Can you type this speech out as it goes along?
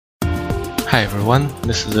Hi everyone,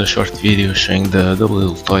 this is a short video showing the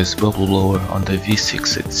WLtoys bubble blower on the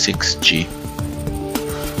V686G.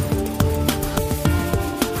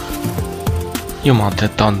 You mount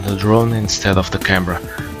it on the drone instead of the camera.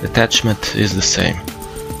 The attachment is the same.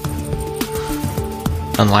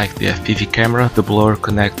 Unlike the FPV camera, the blower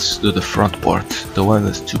connects to the front port, the one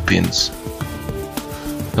with 2 pins.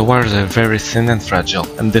 The wires are very thin and fragile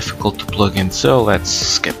and difficult to plug in, so let's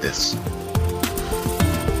skip this.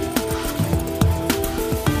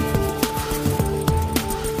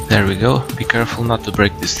 There we go, be careful not to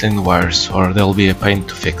break these thin wires or they'll be a pain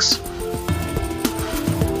to fix.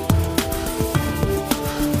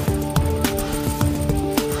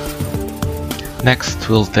 Next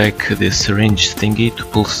we'll take this syringe thingy to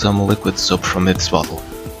pull some liquid soap from its bottle.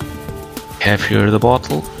 Have here the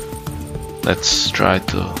bottle. Let's try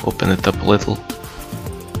to open it up a little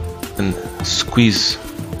and squeeze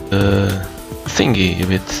the thingy a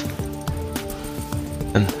bit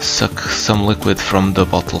and suck some liquid from the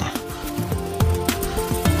bottle.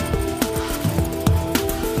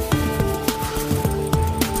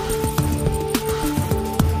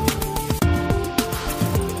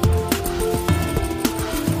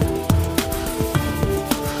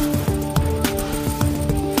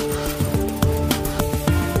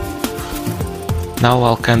 Now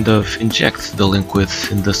I'll kind of inject the liquid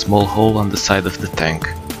in the small hole on the side of the tank.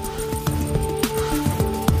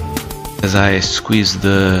 As I squeeze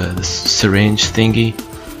the syringe thingy,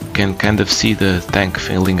 you can kind of see the tank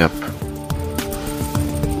filling up.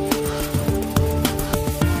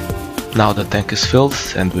 Now the tank is filled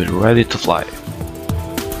and we're ready to fly.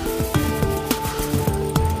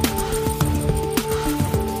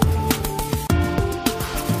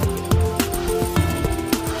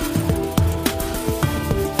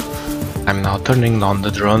 I'm now turning on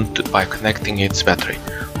the drone by connecting its battery.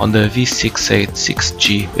 On the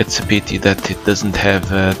V686G, it's a pity that it doesn't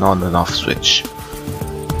have an on and off switch.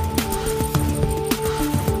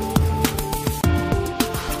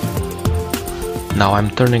 Now I'm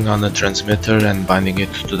turning on the transmitter and binding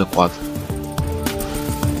it to the quad.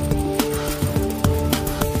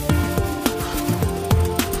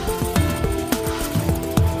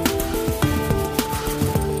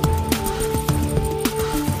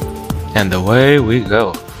 And away we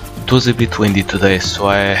go. It was a bit windy today, so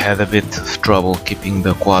I had a bit of trouble keeping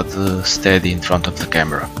the quad steady in front of the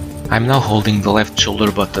camera. I'm now holding the left shoulder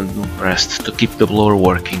button pressed to keep the blower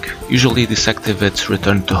working. Usually this activates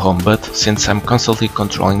return to home, but since I'm constantly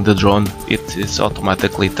controlling the drone, it is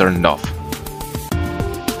automatically turned off.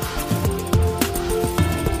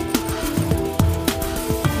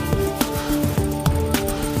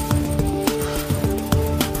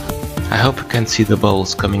 I hope you can see the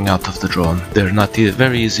bubbles coming out of the drone. They're not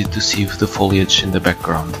very easy to see with the foliage in the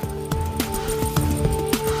background.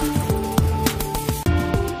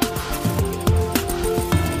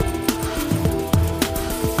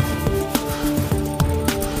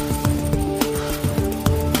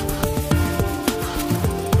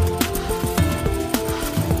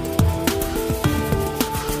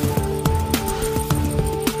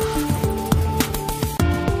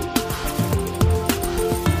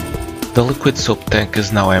 The liquid soap tank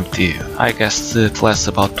is now empty. I guess it lasts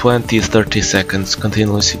about 20-30 seconds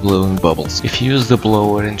continuously blowing bubbles. If you use the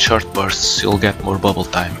blower in short bursts, you'll get more bubble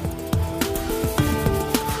time.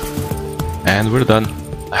 And we're done.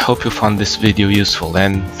 I hope you found this video useful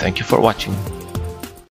and thank you for watching.